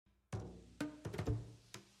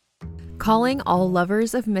Calling all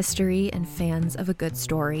lovers of mystery and fans of a good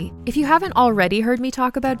story. If you haven't already heard me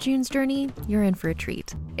talk about June's Journey, you're in for a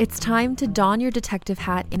treat. It's time to don your detective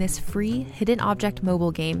hat in this free hidden object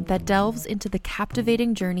mobile game that delves into the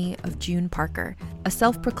captivating journey of June Parker, a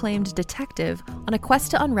self-proclaimed detective on a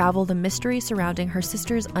quest to unravel the mystery surrounding her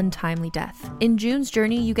sister's untimely death. In June's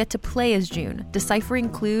Journey, you get to play as June, deciphering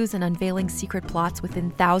clues and unveiling secret plots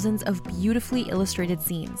within thousands of beautifully illustrated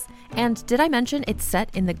scenes. And did I mention it's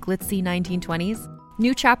set in the glitzy 1920s?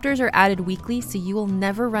 New chapters are added weekly, so you will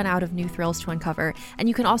never run out of new thrills to uncover, and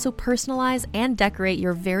you can also personalize and decorate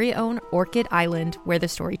your very own Orchid Island where the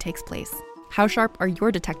story takes place. How sharp are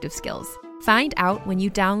your detective skills? Find out when you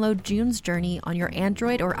download June's Journey on your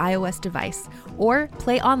Android or iOS device, or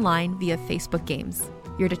play online via Facebook Games.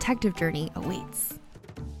 Your detective journey awaits.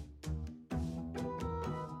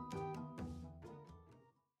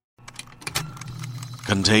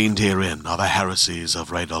 Contained herein are the heresies of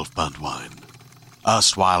Radolf Burntwine,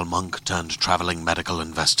 erstwhile monk turned traveling medical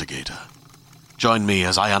investigator. Join me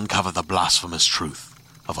as I uncover the blasphemous truth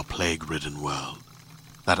of a plague-ridden world,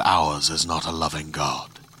 that ours is not a loving God,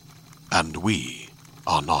 and we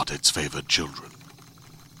are not its favored children.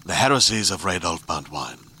 The heresies of Radolf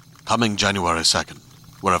Burntwine, coming January 2nd,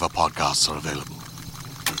 wherever podcasts are available.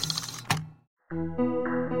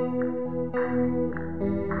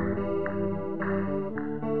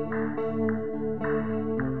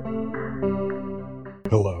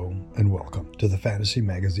 Hello, and welcome to the Fantasy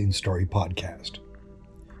Magazine Story Podcast.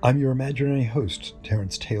 I'm your imaginary host,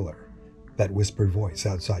 Terrence Taylor, that whispered voice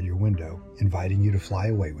outside your window, inviting you to fly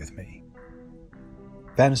away with me.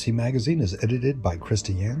 Fantasy Magazine is edited by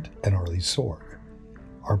Christy Yant and Arlie Sorg.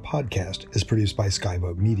 Our podcast is produced by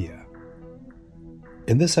Skyboat Media.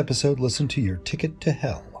 In this episode, listen to Your Ticket to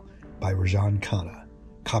Hell by Rajan Khanna,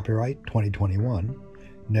 copyright 2021,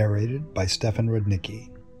 narrated by Stefan Rudnicki.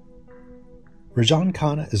 Rajan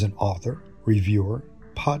Khanna is an author, reviewer,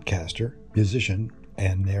 podcaster, musician,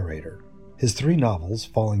 and narrator. His 3 novels,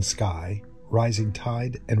 Falling Sky, Rising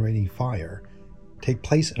Tide, and Raining Fire, take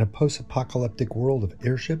place in a post-apocalyptic world of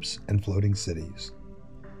airships and floating cities.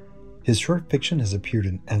 His short fiction has appeared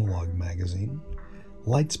in Analog Magazine,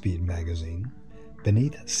 Lightspeed Magazine,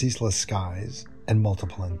 Beneath Ceaseless Skies, and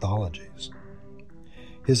multiple anthologies.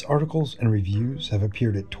 His articles and reviews have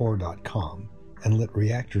appeared at Tor.com and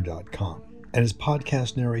LitReactor.com. And his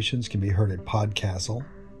podcast narrations can be heard at Podcastle,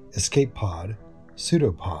 Escape Pod,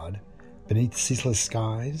 Pseudopod, Beneath Ceaseless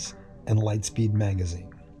Skies, and Lightspeed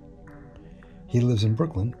Magazine. He lives in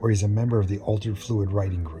Brooklyn, where he's a member of the Altered Fluid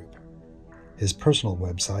Writing Group. His personal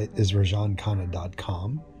website is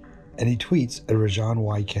rajankhanna.com, and he tweets at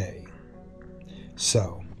RajanYK.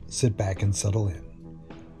 So, sit back and settle in.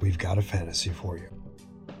 We've got a fantasy for you.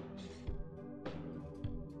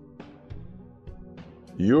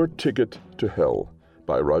 Your Ticket to Hell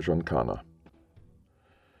by Rajan Khanna.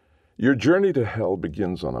 Your journey to hell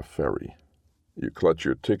begins on a ferry. You clutch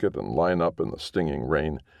your ticket and line up in the stinging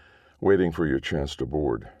rain, waiting for your chance to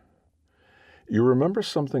board. You remember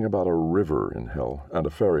something about a river in hell and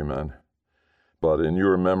a ferryman, but in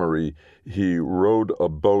your memory he rowed a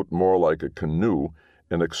boat more like a canoe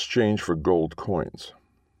in exchange for gold coins.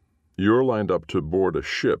 You're lined up to board a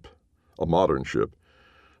ship, a modern ship,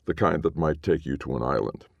 the kind that might take you to an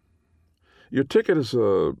island. Your ticket is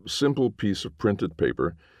a simple piece of printed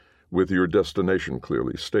paper with your destination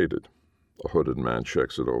clearly stated. A hooded man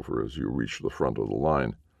checks it over as you reach the front of the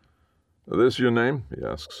line. "This your name?" he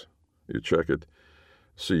asks. You check it,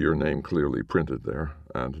 see your name clearly printed there,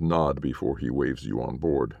 and nod before he waves you on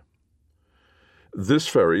board. This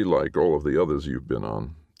ferry, like all of the others you've been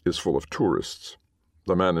on, is full of tourists.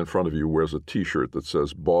 The man in front of you wears a T-shirt that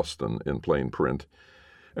says Boston in plain print,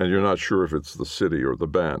 and you're not sure if it's the city or the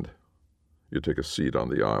band. You take a seat on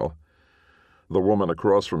the aisle. The woman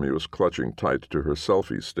across from you is clutching tight to her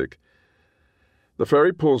selfie stick. The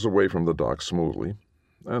ferry pulls away from the dock smoothly,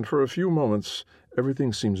 and for a few moments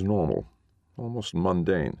everything seems normal, almost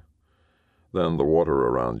mundane. Then the water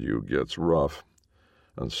around you gets rough,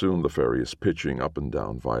 and soon the ferry is pitching up and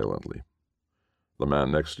down violently. The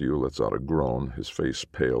man next to you lets out a groan, his face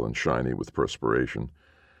pale and shiny with perspiration.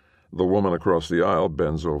 The woman across the aisle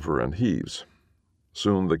bends over and heaves.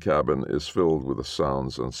 Soon the cabin is filled with the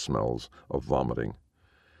sounds and smells of vomiting.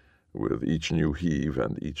 With each new heave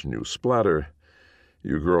and each new splatter,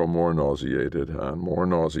 you grow more nauseated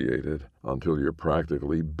until you're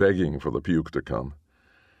practically begging for the puke to come.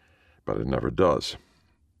 But it never does.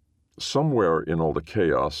 Somewhere in all the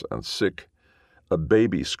chaos and sick, a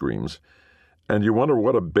baby screams, and you wonder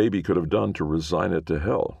what a baby could have done to resign it to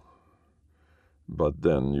hell. But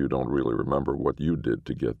then you don't really remember what you did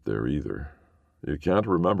to get there either. You can't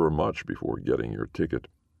remember much before getting your ticket.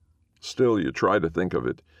 Still, you try to think of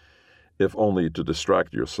it, if only to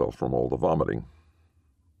distract yourself from all the vomiting.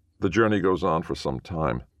 The journey goes on for some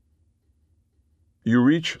time. You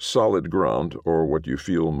reach solid ground, or what you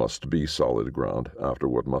feel must be solid ground, after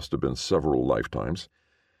what must have been several lifetimes.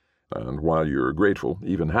 And while you're grateful,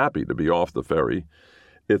 even happy to be off the ferry,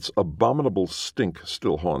 its abominable stink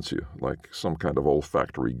still haunts you, like some kind of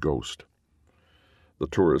olfactory ghost. The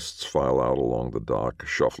tourists file out along the dock,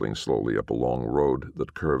 shuffling slowly up a long road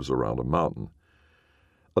that curves around a mountain.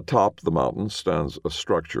 Atop the mountain stands a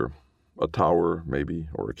structure, a tower, maybe,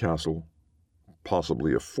 or a castle,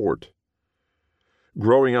 possibly a fort.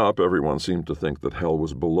 Growing up, everyone seemed to think that hell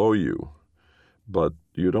was below you, but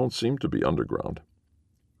you don't seem to be underground.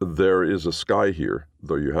 There is a sky here,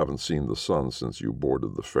 though you haven't seen the sun since you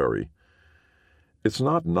boarded the ferry. It's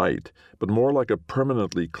not night, but more like a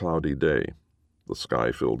permanently cloudy day, the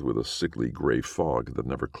sky filled with a sickly gray fog that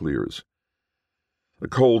never clears. A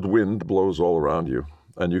cold wind blows all around you,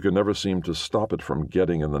 and you can never seem to stop it from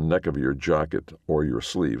getting in the neck of your jacket or your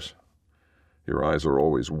sleeves. Your eyes are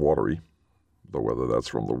always watery, though whether that's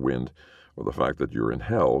from the wind or the fact that you're in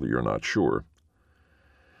hell, you're not sure.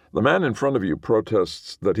 The man in front of you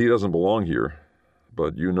protests that he doesn't belong here,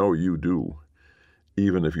 but you know you do,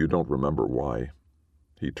 even if you don't remember why.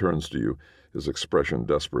 He turns to you, his expression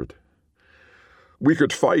desperate. "We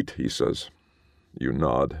could fight," he says. You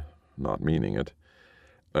nod, not meaning it,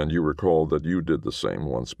 and you recall that you did the same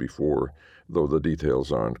once before, though the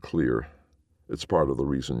details aren't clear. It's part of the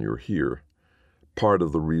reason you're here, part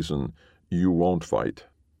of the reason you won't fight.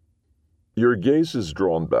 Your gaze is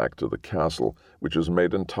drawn back to the castle, which is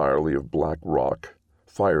made entirely of black rock,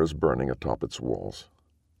 fires burning atop its walls.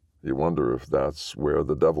 You wonder if that's where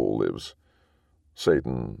the devil lives,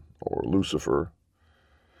 Satan or Lucifer.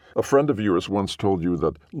 A friend of yours once told you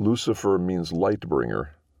that Lucifer means light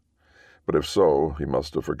bringer, but if so, he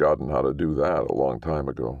must have forgotten how to do that a long time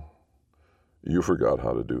ago. You forgot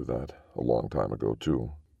how to do that a long time ago,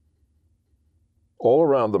 too. All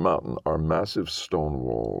around the mountain are massive stone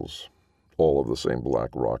walls, all of the same black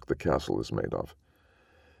rock the castle is made of.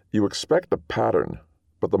 You expect a pattern,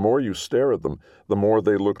 but the more you stare at them, the more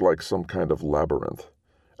they look like some kind of labyrinth,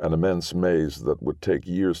 an immense maze that would take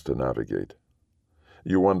years to navigate.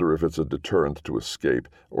 You wonder if it's a deterrent to escape,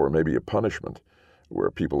 or maybe a punishment, where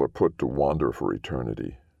people are put to wander for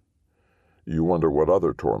eternity. You wonder what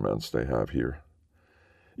other torments they have here.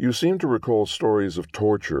 You seem to recall stories of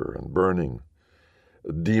torture and burning,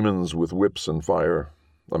 demons with whips and fire,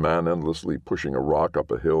 a man endlessly pushing a rock up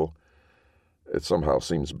a hill. It somehow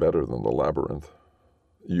seems better than the labyrinth.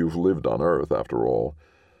 You've lived on Earth, after all.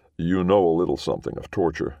 You know a little something of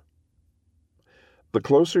torture. The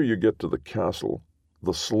closer you get to the castle,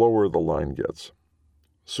 the slower the line gets.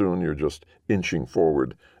 Soon you're just inching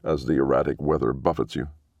forward as the erratic weather buffets you.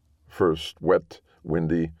 First wet,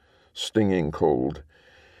 windy, stinging cold.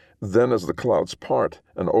 Then, as the clouds part,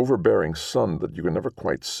 an overbearing sun that you can never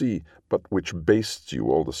quite see, but which bastes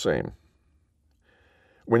you all the same.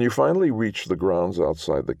 When you finally reach the grounds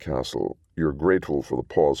outside the castle, you're grateful for the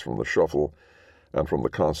pause from the shuffle and from the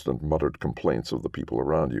constant muttered complaints of the people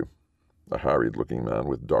around you. A harried-looking man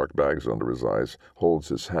with dark bags under his eyes holds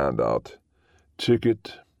his hand out.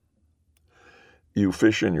 "Ticket." You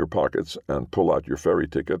fish in your pockets and pull out your ferry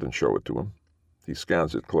ticket and show it to him. He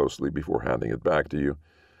scans it closely before handing it back to you.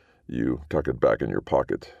 You tuck it back in your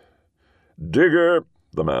pocket. "Digger,"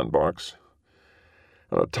 the man barks.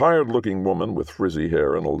 A tired-looking woman with frizzy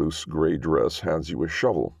hair and a loose gray dress hands you a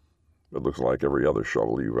shovel. It looks like every other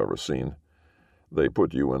shovel you've ever seen. They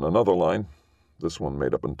put you in another line, this one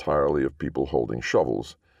made up entirely of people holding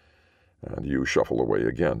shovels, and you shuffle away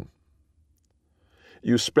again.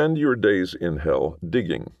 You spend your days in hell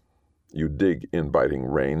digging. You dig in biting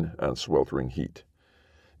rain and sweltering heat.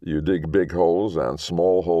 You dig big holes and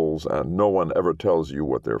small holes, and no one ever tells you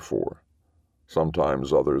what they're for.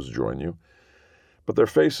 Sometimes others join you, but their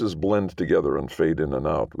faces blend together and fade in and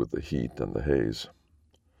out with the heat and the haze.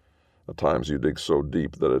 At times you dig so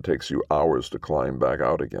deep that it takes you hours to climb back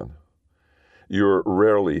out again. You're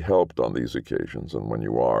rarely helped on these occasions, and when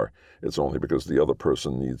you are, it's only because the other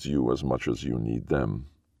person needs you as much as you need them.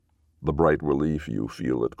 The bright relief you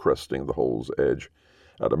feel at cresting the hole's edge,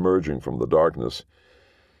 at emerging from the darkness,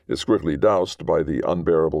 is quickly doused by the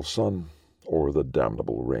unbearable sun or the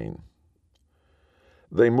damnable rain.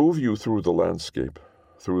 They move you through the landscape,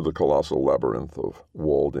 through the colossal labyrinth of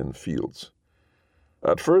walled-in fields.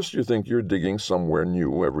 At first you think you're digging somewhere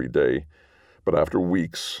new every day, but after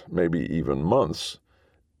weeks, maybe even months,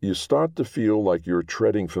 you start to feel like you're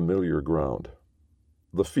treading familiar ground.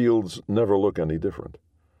 The fields never look any different.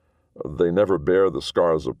 They never bear the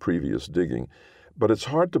scars of previous digging, but it's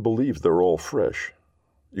hard to believe they're all fresh.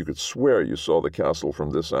 You could swear you saw the castle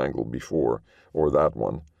from this angle before, or that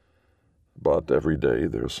one. But every day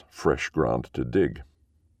there's fresh ground to dig.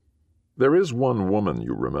 There is one woman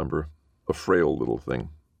you remember, a frail little thing,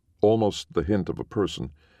 almost the hint of a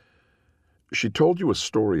person. She told you a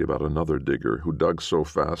story about another digger who dug so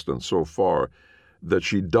fast and so far that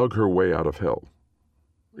she dug her way out of hell.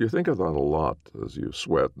 You think of that a lot as you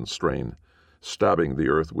sweat and strain, stabbing the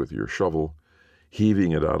earth with your shovel,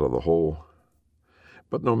 heaving it out of the hole.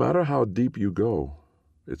 But no matter how deep you go,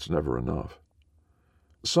 it's never enough.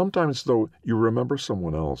 Sometimes, though, you remember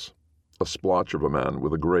someone else, a splotch of a man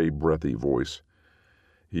with a gray, breathy voice.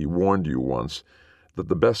 He warned you once that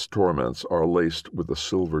the best torments are laced with the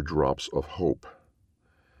silver drops of hope.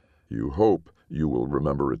 You hope you will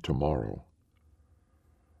remember it tomorrow.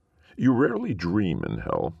 You rarely dream in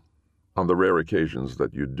hell. On the rare occasions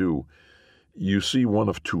that you do, you see one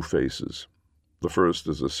of two faces. The first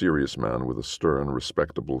is a serious man with a stern,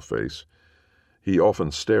 respectable face. He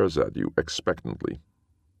often stares at you expectantly.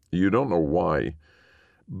 You don't know why,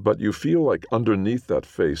 but you feel like underneath that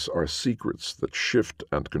face are secrets that shift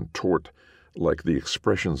and contort like the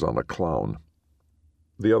expressions on a clown.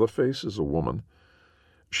 The other face is a woman.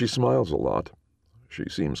 She smiles a lot. She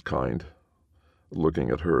seems kind. Looking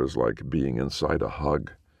at her is like being inside a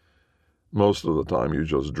hug. Most of the time you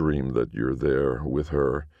just dream that you're there with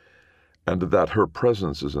her, and that her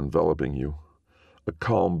presence is enveloping you, a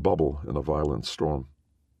calm bubble in a violent storm.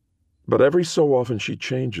 But every so often she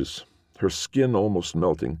changes, her skin almost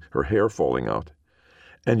melting, her hair falling out,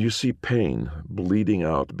 and you see pain bleeding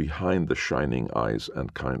out behind the shining eyes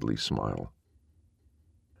and kindly smile.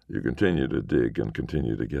 You continue to dig and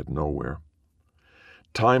continue to get nowhere.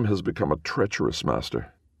 Time has become a treacherous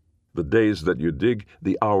master. The days that you dig,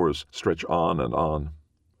 the hours stretch on and on,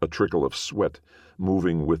 a trickle of sweat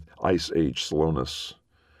moving with ice age slowness,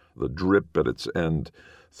 the drip at its end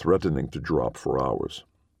threatening to drop for hours.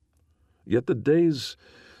 Yet the days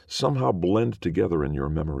somehow blend together in your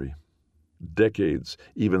memory, decades,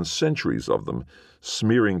 even centuries of them,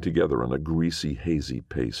 smearing together in a greasy, hazy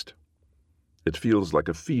paste. It feels like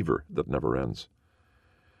a fever that never ends.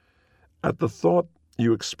 At the thought,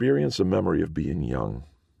 you experience a memory of being young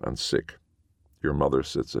and sick. Your mother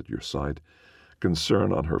sits at your side,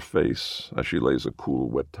 concern on her face as she lays a cool,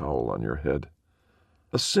 wet towel on your head.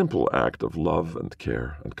 A simple act of love and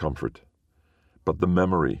care and comfort. But the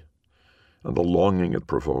memory and the longing it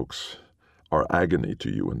provokes are agony to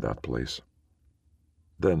you in that place.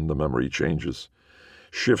 Then the memory changes,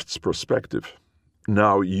 shifts perspective.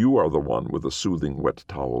 Now you are the one with the soothing wet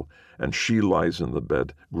towel, and she lies in the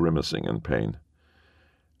bed, grimacing in pain.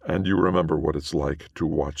 And you remember what it's like to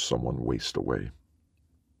watch someone waste away.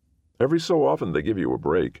 Every so often they give you a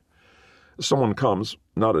break. Someone comes,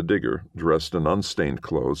 not a digger, dressed in unstained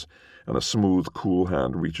clothes, and a smooth, cool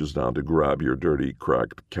hand reaches down to grab your dirty,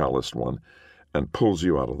 cracked, calloused one and pulls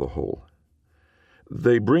you out of the hole.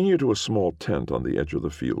 They bring you to a small tent on the edge of the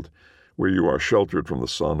field, where you are sheltered from the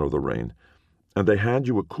sun or the rain, and they hand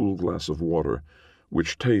you a cool glass of water,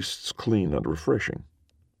 which tastes clean and refreshing.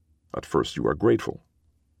 At first you are grateful.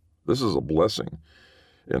 This is a blessing,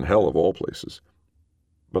 in hell of all places.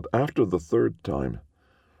 But after the third time,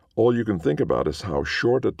 all you can think about is how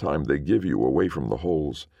short a time they give you away from the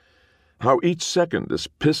holes, how each second is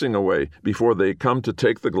pissing away before they come to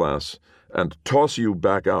take the glass and toss you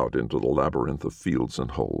back out into the labyrinth of fields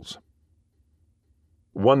and holes.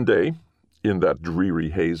 One day, in that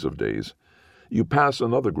dreary haze of days, you pass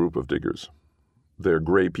another group of diggers. They're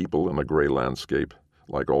gray people in a gray landscape,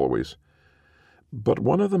 like always. But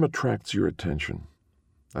one of them attracts your attention.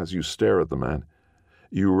 As you stare at the man,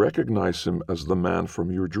 you recognize him as the man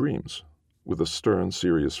from your dreams, with a stern,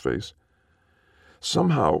 serious face.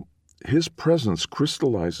 Somehow, his presence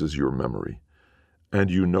crystallizes your memory,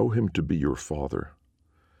 and you know him to be your father.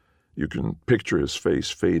 You can picture his face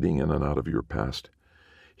fading in and out of your past.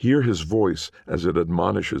 Hear his voice as it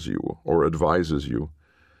admonishes you or advises you,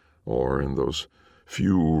 or in those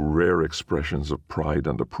few rare expressions of pride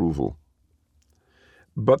and approval.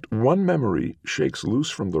 But one memory shakes loose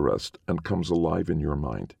from the rest and comes alive in your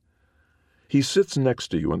mind. He sits next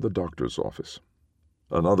to you in the doctor's office.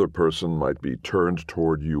 Another person might be turned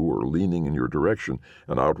toward you or leaning in your direction,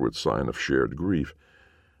 an outward sign of shared grief.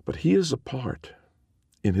 But he is apart,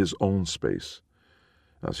 in his own space,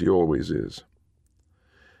 as he always is.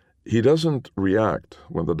 He doesn't react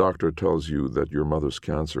when the doctor tells you that your mother's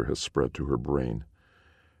cancer has spread to her brain,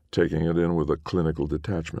 taking it in with a clinical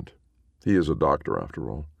detachment. He is a doctor,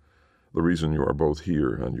 after all. The reason you are both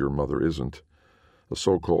here and your mother isn't, a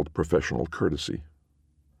so-called professional courtesy.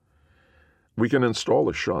 We can install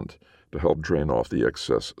a shunt to help drain off the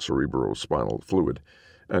excess cerebrospinal fluid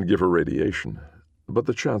and give her radiation, but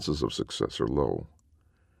the chances of success are low.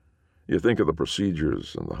 You think of the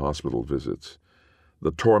procedures and the hospital visits,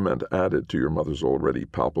 the torment added to your mother's already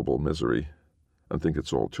palpable misery, and think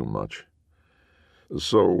it's all too much.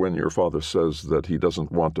 So when your father says that he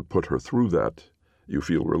doesn't want to put her through that, you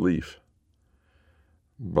feel relief.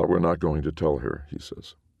 But we're not going to tell her, he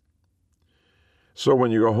says. So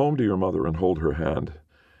when you go home to your mother and hold her hand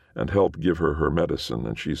and help give her her medicine,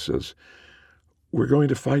 and she says, "We're going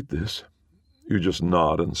to fight this," you just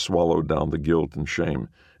nod and swallow down the guilt and shame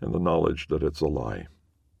and the knowledge that it's a lie.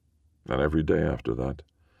 And every day after that,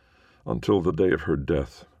 until the day of her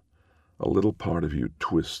death, a little part of you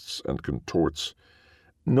twists and contorts,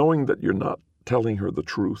 knowing that you're not telling her the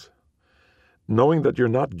truth, knowing that you're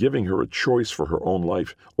not giving her a choice for her own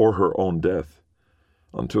life or her own death,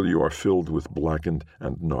 until you are filled with blackened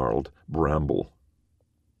and gnarled bramble.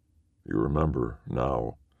 You remember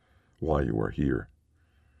now why you are here,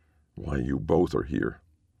 why you both are here.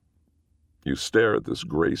 You stare at this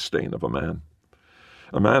gray stain of a man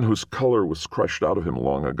whose color was crushed out of him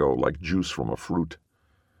long ago like juice from a fruit.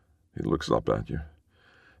 He looks up at you,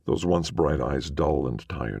 those once bright eyes dull and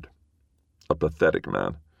tired. A pathetic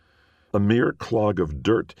man, a mere clog of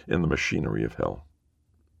dirt in the machinery of hell.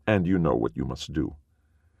 And you know what you must do.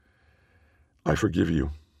 "I forgive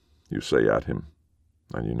you," you say at him,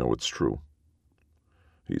 and you know it's true.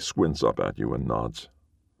 He squints up at you and nods.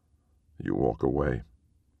 You walk away.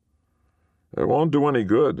 "It won't do any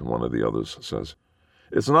good," one of the others says.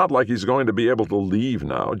 "It's not like he's going to be able to leave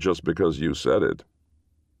now just because you said it."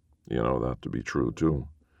 You know that to be true, too.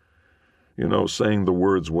 You know saying the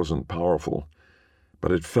words wasn't powerful,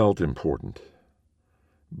 but it felt important.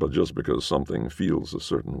 But just because something feels a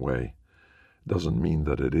certain way doesn't mean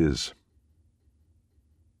that it is.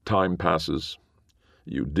 Time passes.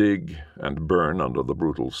 You dig and burn under the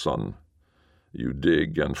brutal sun. You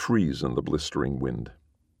dig and freeze in the blistering wind.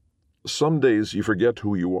 Some days you forget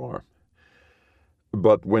who you are.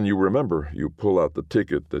 But when you remember, you pull out the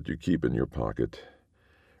ticket that you keep in your pocket.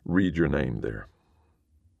 Read your name there.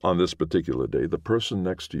 On this particular day, the person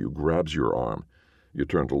next to you grabs your arm. You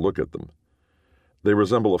turn to look at them. They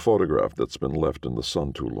resemble a photograph that's been left in the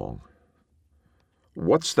sun too long.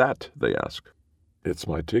 "What's that?" they ask. "It's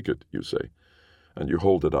my ticket," you say, and you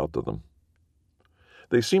hold it out to them.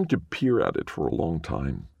 They seem to peer at it for a long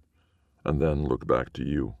time, and then look back to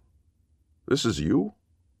you. "This is you?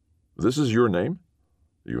 This is your name?"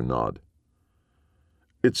 You nod.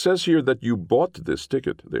 "It says here that you bought this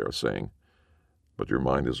ticket," they are saying, but your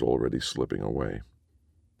mind is already slipping away.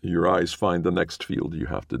 Your eyes find the next field you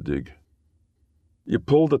have to dig. You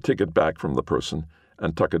pull the ticket back from the person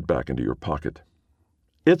and tuck it back into your pocket.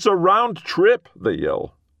 "It's a round trip," they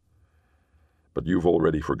yell. But you've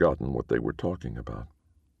already forgotten what they were talking about.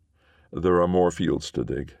 There are more fields to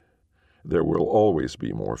dig. There will always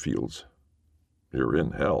be more fields. You're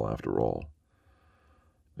in hell, after all.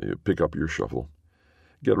 You pick up your shovel,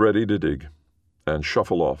 get ready to dig, and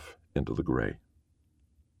shuffle off into the gray.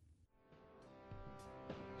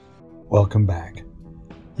 Welcome back.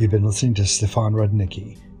 You've been listening to Stefan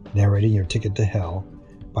Rudnicki, narrating Your Ticket to Hell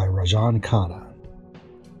by Rajan Khanna.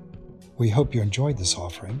 We hope you enjoyed this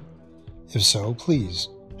offering. If so, please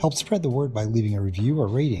help spread the word by leaving a review or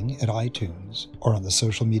rating at iTunes or on the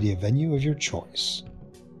social media venue of your choice.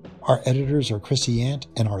 Our editors are Christy Yant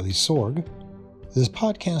and Arlie Sorg. This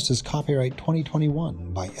podcast is copyright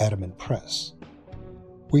 2021 by Adamant Press.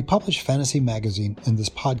 We publish Fantasy Magazine and this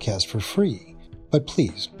podcast for free, but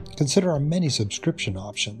please consider our many subscription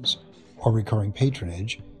options or recurring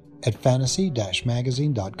patronage at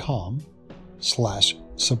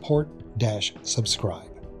fantasy-magazine.com/support-subscribe.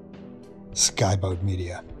 Skyboat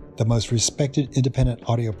Media, the most respected independent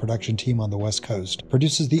audio production team on the West Coast,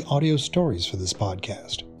 produces the audio stories for this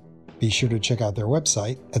podcast. Be sure to check out their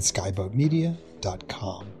website at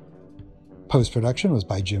skyboatmedia.com. Post-production was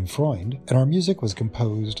by Jim Freund, and our music was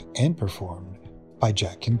composed and performed by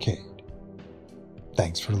Jack Kincaid.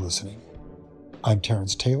 Thanks for listening. I'm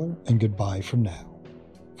Terrence Taylor, and goodbye from now.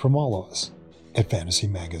 From all of us at Fantasy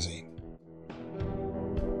Magazine.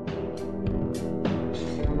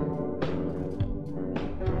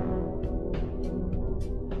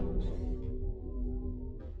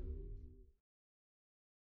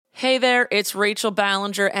 Hey there, it's Rachel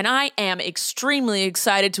Ballinger, and I am extremely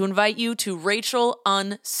excited to invite you to Rachel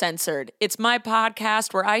Uncensored. It's my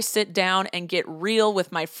podcast where I sit down and get real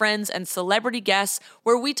with my friends and celebrity guests,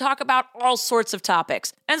 where we talk about all sorts of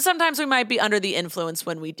topics. And sometimes we might be under the influence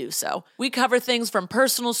when we do so. We cover things from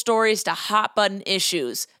personal stories to hot-button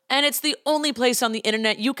issues. And it's the only place on the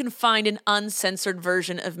internet you can find an uncensored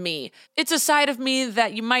version of me. It's a side of me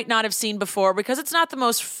that you might not have seen before because it's not the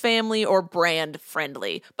most family or brand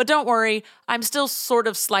friendly. But don't worry, I'm still sort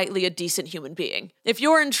of slightly a decent human being. If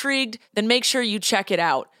you're intrigued, then make sure you check it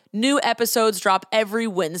out. New episodes drop every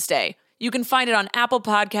Wednesday. You can find it on Apple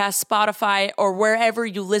Podcasts, Spotify, or wherever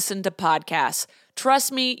you listen to podcasts.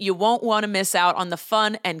 Trust me, you won't want to miss out on the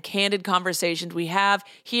fun and candid conversations we have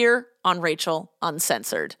here on Rachel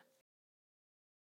Uncensored.